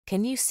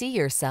Can you see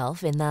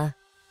yourself in the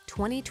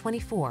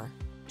 2024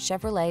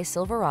 Chevrolet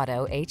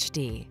Silverado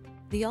HD?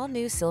 The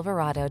all-new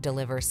Silverado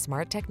delivers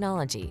smart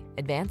technology,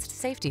 advanced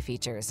safety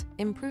features,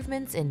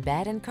 improvements in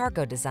bed and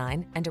cargo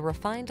design, and a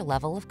refined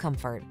level of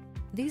comfort.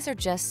 These are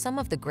just some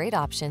of the great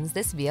options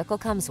this vehicle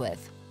comes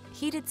with: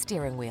 heated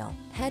steering wheel,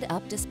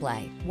 head-up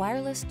display,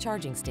 wireless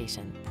charging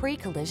station,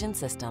 pre-collision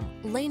system,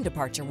 lane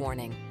departure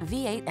warning,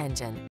 V8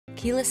 engine,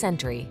 keyless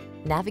entry,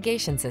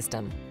 navigation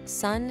system,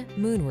 sun,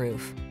 moon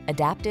roof,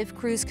 adaptive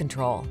cruise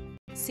control.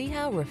 See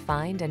how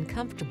refined and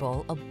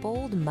comfortable a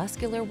bold,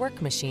 muscular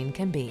work machine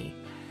can be.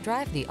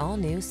 Drive the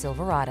all-new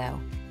Silverado.